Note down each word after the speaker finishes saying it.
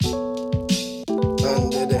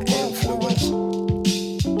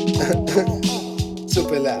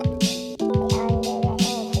Super loud.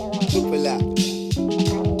 Super loud.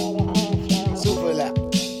 Super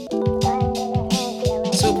loud.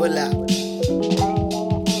 Super loud.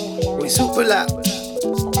 We super loud.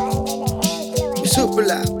 We super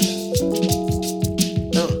loud.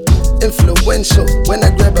 Influential. When I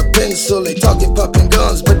grab a pencil, they talking poppin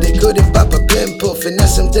guns, but they couldn't pop a pimple.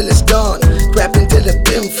 Finess'em till it's gone, crappin till the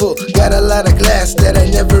pimple. Got a lot of glass that I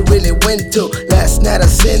never really went to. Last night I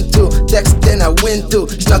sent to, text then I went to.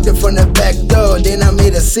 Snuck it from the back door, then I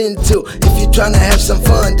made a sin too. If you tryna have some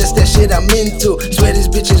fun, that's that shit I'm into. Swear these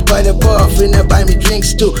bitches by the bar, finna buy me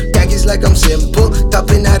drinks too. Khakis like I'm simple,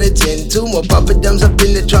 topping out a gin too. More papadums up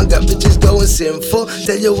in the trunk, got bitches going sinful.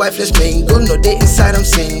 Tell your wife let's mingle, no date inside I'm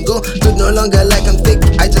single. Good no longer like I'm thick,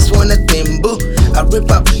 I just wanna thimble. I rip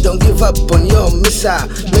up, don't give up on your missile.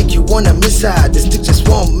 Make you wanna miss out, this dick just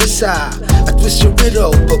won't miss out. I twist your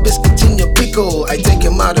riddle, put biscuits in your pickle. I take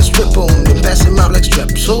him out and strip him, then pass him out like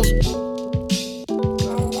strepsils.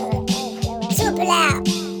 Super loud.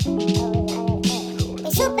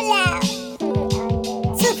 Super loud.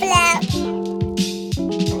 Super loud.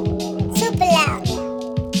 Super loud.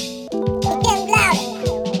 Became louder.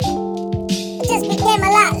 It just became a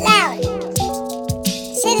lot louder.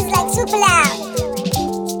 Shit is like super loud.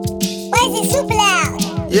 Why is it super loud?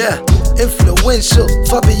 Yeah, influential,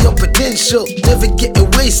 far beyond potential. Never getting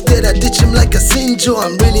wasted, I ditch him like a senju.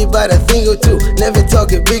 I'm really about a thing or two, never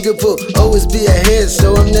talking bigger pull. Always be ahead,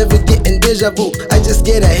 so I'm never getting deja vu. I just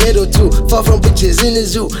get a head or two, far from bitches in the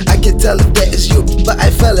zoo. I can tell if that is you, but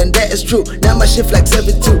I fell and that is true. Now my shift like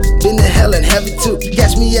 7-2, been to hell and heavy too.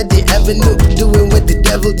 Catch me at the avenue, doing what the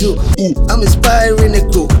devil do. I'm inspiring the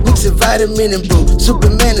crew, mixing vitamin and brew.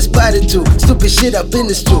 Superman inspired too, stupid shit up in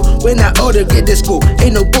the stew. When I order, get this cool.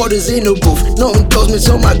 Ain't no borders, ain't no booth. No endorsements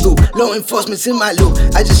on my goop, no enforcements in my loop.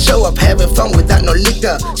 I just show up having fun without no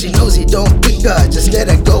liquor. She knows he don't pick her, just let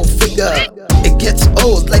her go figure. It gets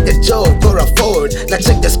old like a joke or a Ford. Now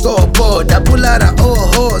check the scoreboard, I pull out an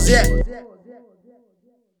old horse, yeah.